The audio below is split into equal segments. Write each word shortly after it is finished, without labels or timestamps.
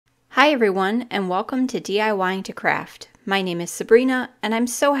Hi everyone, and welcome to DIYing to Craft. My name is Sabrina, and I'm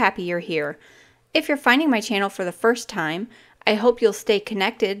so happy you're here. If you're finding my channel for the first time, I hope you'll stay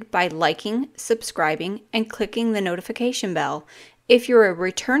connected by liking, subscribing, and clicking the notification bell. If you're a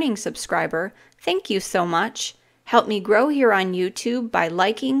returning subscriber, thank you so much. Help me grow here on YouTube by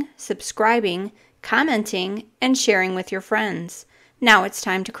liking, subscribing, commenting, and sharing with your friends. Now it's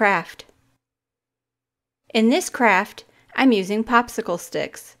time to craft. In this craft, I'm using popsicle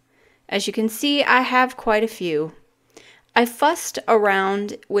sticks. As you can see, I have quite a few. I fussed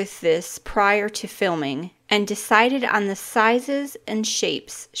around with this prior to filming and decided on the sizes and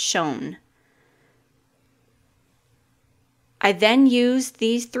shapes shown. I then used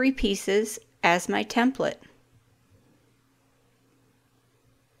these 3 pieces as my template.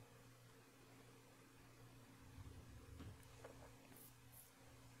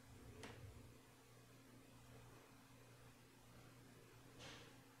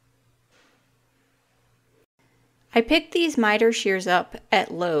 I picked these miter shears up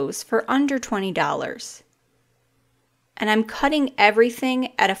at Lowe's for under $20. And I'm cutting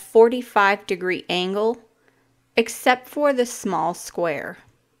everything at a 45-degree angle except for the small square.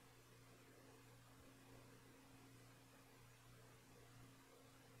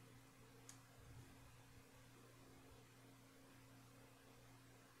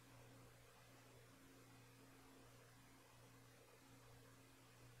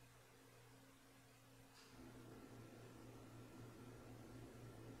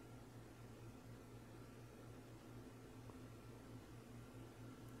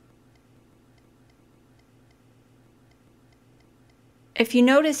 If you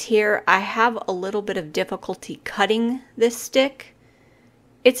notice here, I have a little bit of difficulty cutting this stick.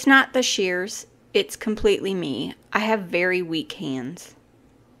 It's not the shears, it's completely me. I have very weak hands.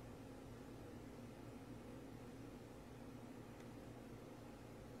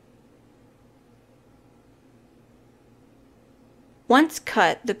 Once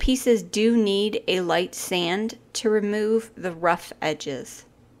cut, the pieces do need a light sand to remove the rough edges.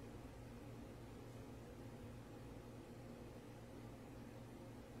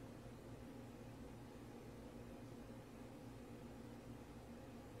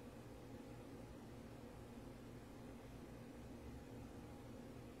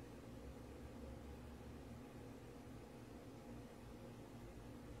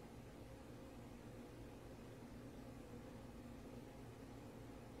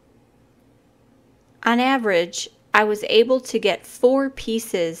 On average, I was able to get 4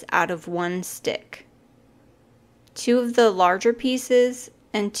 pieces out of one stick. 2 of the larger pieces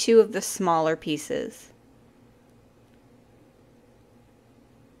and 2 of the smaller pieces.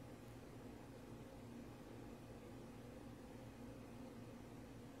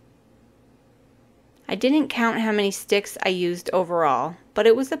 I didn't count how many sticks I used overall, but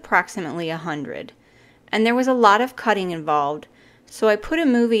it was approximately 100. And there was a lot of cutting involved, so I put a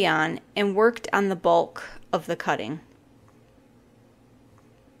movie on and worked on the bulk of the cutting.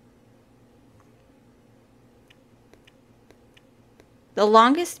 The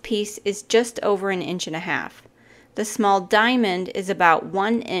longest piece is just over 1.5 inches. The small diamond is about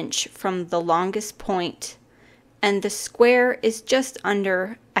 1 inch from the longest point, and the square is just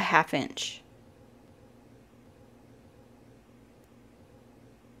under 1/2 inch.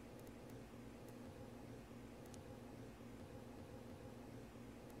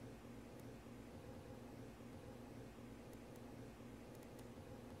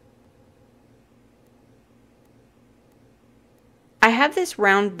 I have this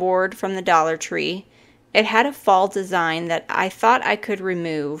round board from the Dollar Tree. It had a fall design that I thought I could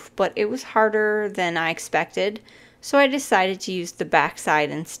remove, but it was harder than I expected, so I decided to use the back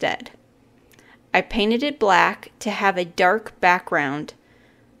side instead. I painted it black to have a dark background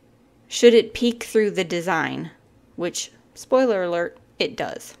should it peek through the design, which, spoiler alert, it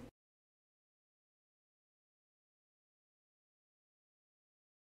does.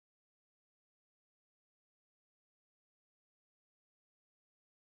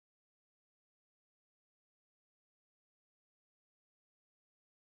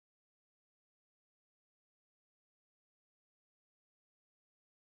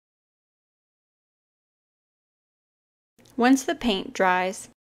 Once the paint dries,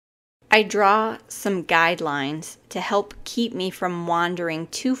 I draw some guidelines to help keep me from wandering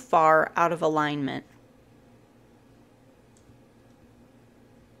too far out of alignment.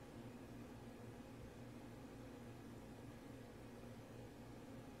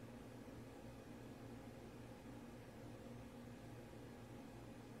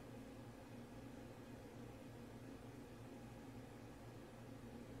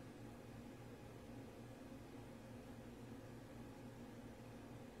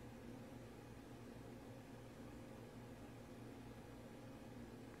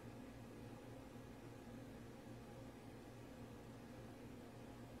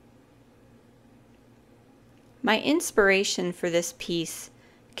 My inspiration for this piece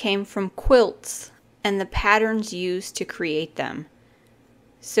came from quilts and the patterns used to create them.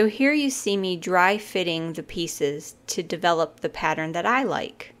 So here you see me dry fitting the pieces to develop the pattern that I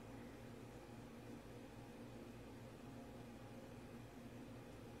like.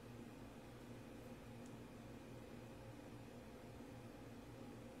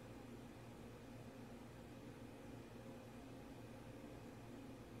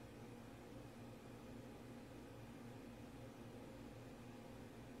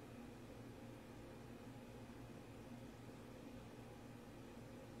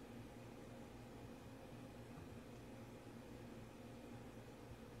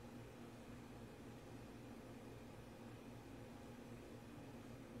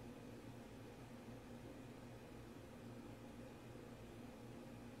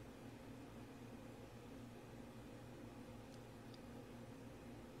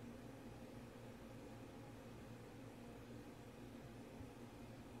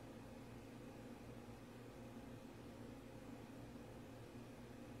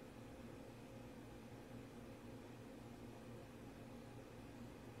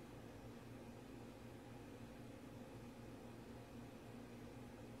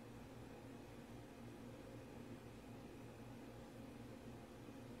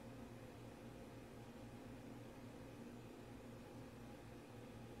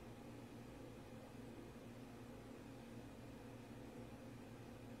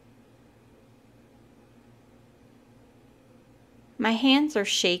 My hands are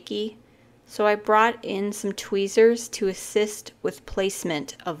shaky, so I brought in some tweezers to assist with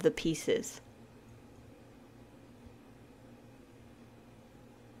placement of the pieces.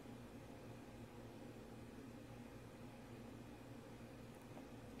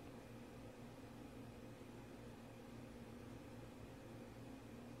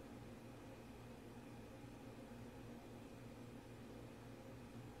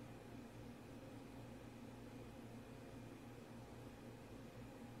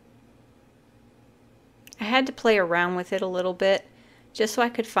 I had to play around with it a little bit just so I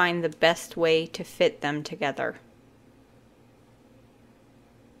could find the best way to fit them together.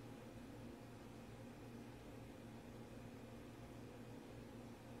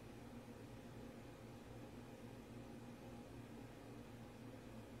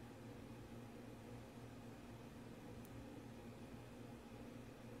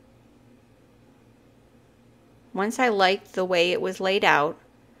 Once I liked the way it was laid out,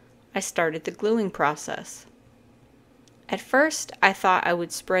 I started the gluing process. At first, I thought I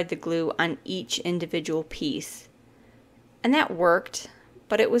would spread the glue on each individual piece, and that worked,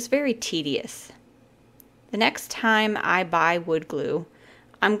 but it was very tedious. The next time I buy wood glue,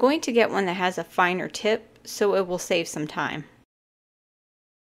 I'm going to get one that has a finer tip so it will save some time.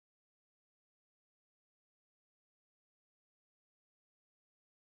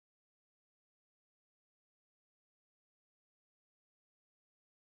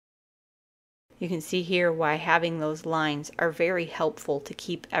 You can see here why having those lines are very helpful to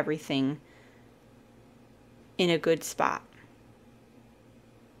keep everything in a good spot.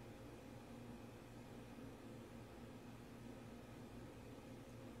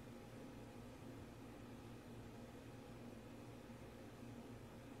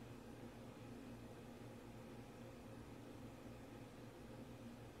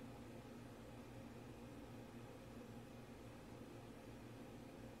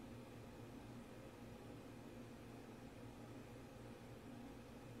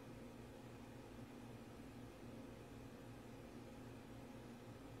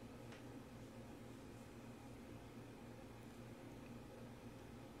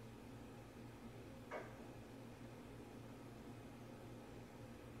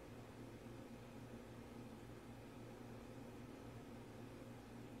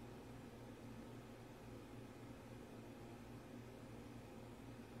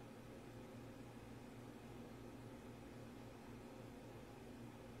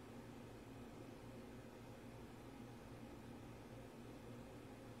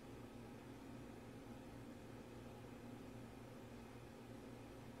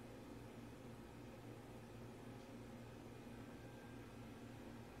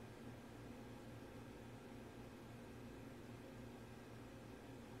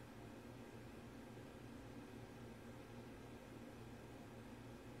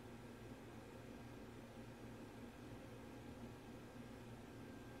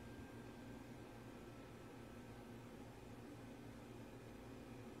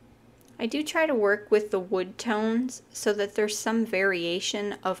 I do try to work with the wood tones so that there's some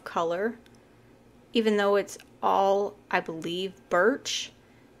variation of color. Even though it's all, I believe, birch,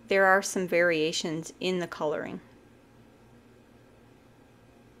 there are some variations in the coloring.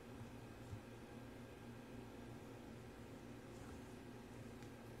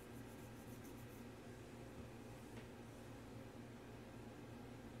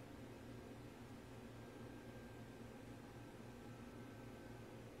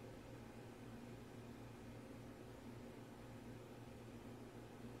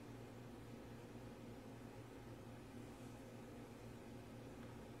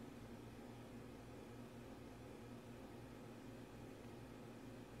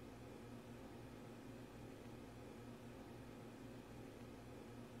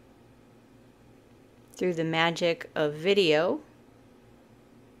 Through the magic of video,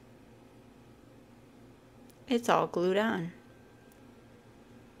 it's all glued on.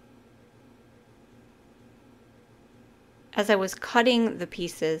 As I was cutting the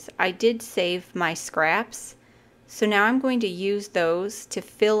pieces, I did save my scraps, so now I'm going to use those to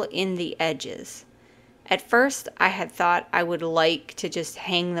fill in the edges. At first, I had thought I would like to just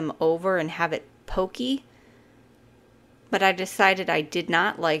hang them over and have it pokey, but I decided I did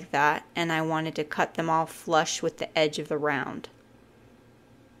not like that, and I wanted to cut them all flush with the edge of the round.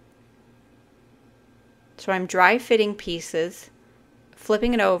 So I'm dry fitting pieces,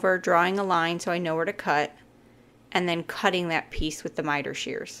 flipping it over, drawing a line so I know where to cut, and then cutting that piece with the miter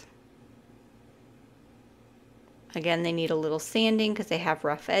shears. Again, they need a little sanding because they have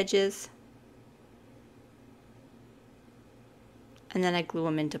rough edges. And then I glue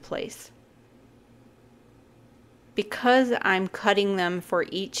them into place. Because I'm cutting them for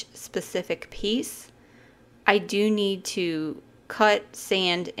each specific piece, I do need to cut,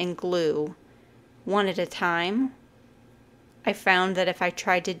 sand, and glue one at a time. I found that if I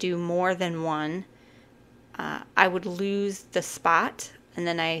tried to do more than one, I would lose the spot, and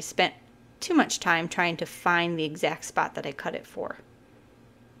then I spent too much time trying to find the exact spot that I cut it for.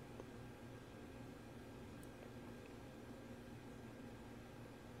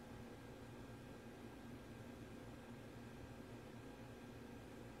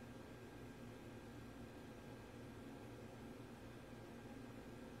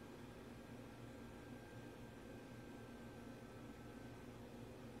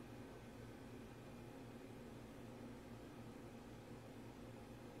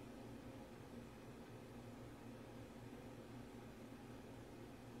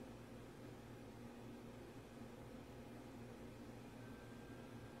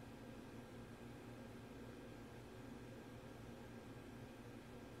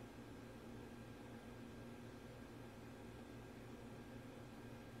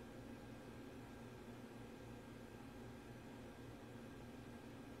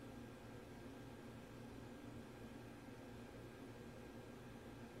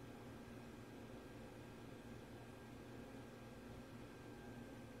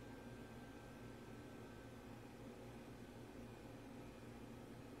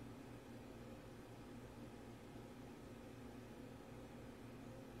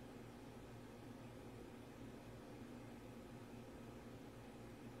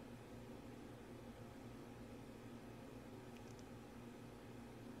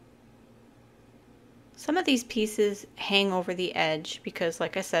 Some of these pieces hang over the edge because,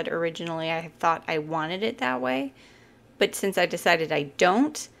 like I said, originally I thought I wanted it that way. But since I decided I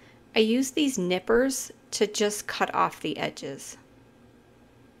don't, I use these nippers to just cut off the edges.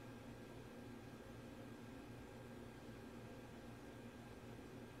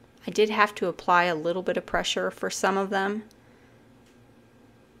 I did have to apply a little bit of pressure for some of them,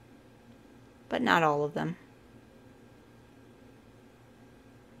 but not all of them.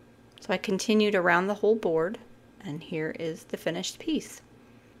 So I continued around the whole board, and here is the finished piece.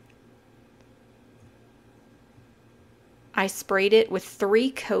 I sprayed it with 3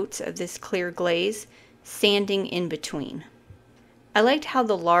 coats of this clear glaze, sanding in between. I liked how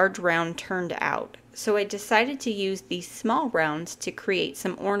the large round turned out, so I decided to use these small rounds to create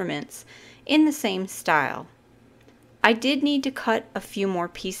some ornaments in the same style. I did need to cut a few more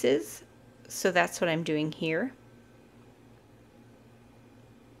pieces, so that's what I'm doing here.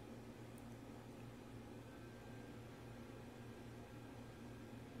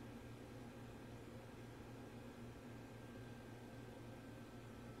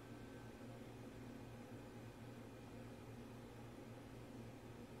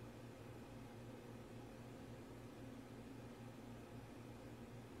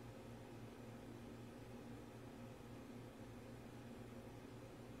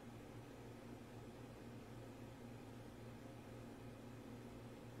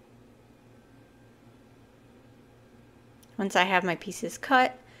 Once I have my pieces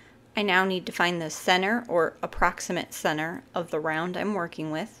cut, I now need to find the center or approximate center of the round I'm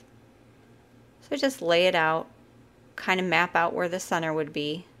working with. So I just lay it out, kind of map out where the center would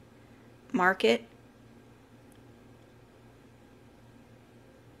be, mark it,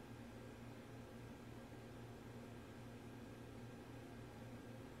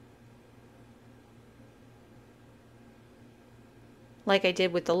 like I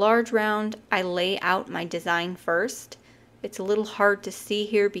did with the large round. I lay out my design first. It's a little hard to see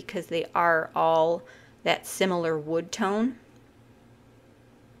here because they are all that similar wood tone.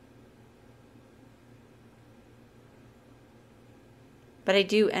 But I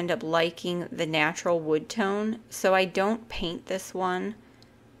do end up liking the natural wood tone, so I don't paint this one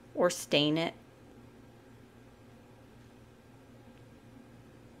or stain it.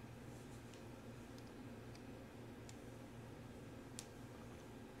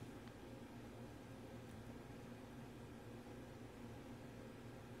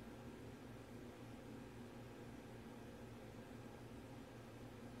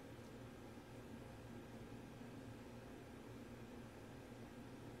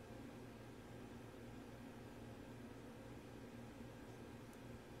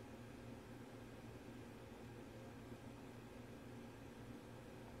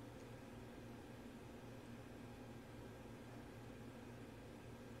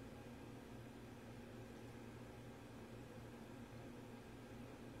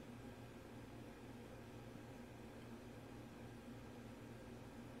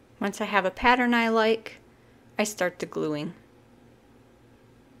 Once I have a pattern I like, I start the gluing.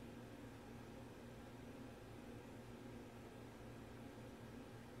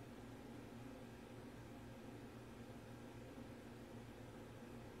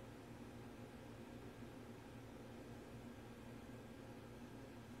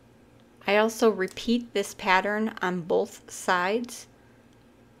 I also repeat this pattern on both sides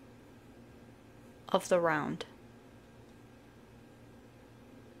of the round.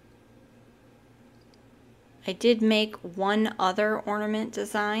 I did make one other ornament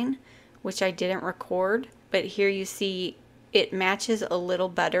design, which I didn't record, but here you see it matches a little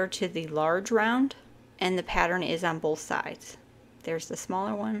better to the large round, and the pattern is on both sides. There's the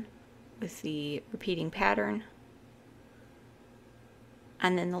smaller one with the repeating pattern,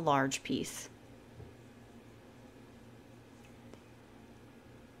 and then the large piece.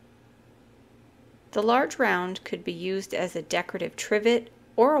 The large round could be used as a decorative trivet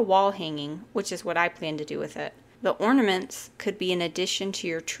or a wall hanging, which is what I plan to do with it. The ornaments could be an addition to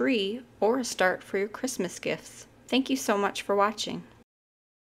your tree or a start for your Christmas gifts. Thank you so much for watching.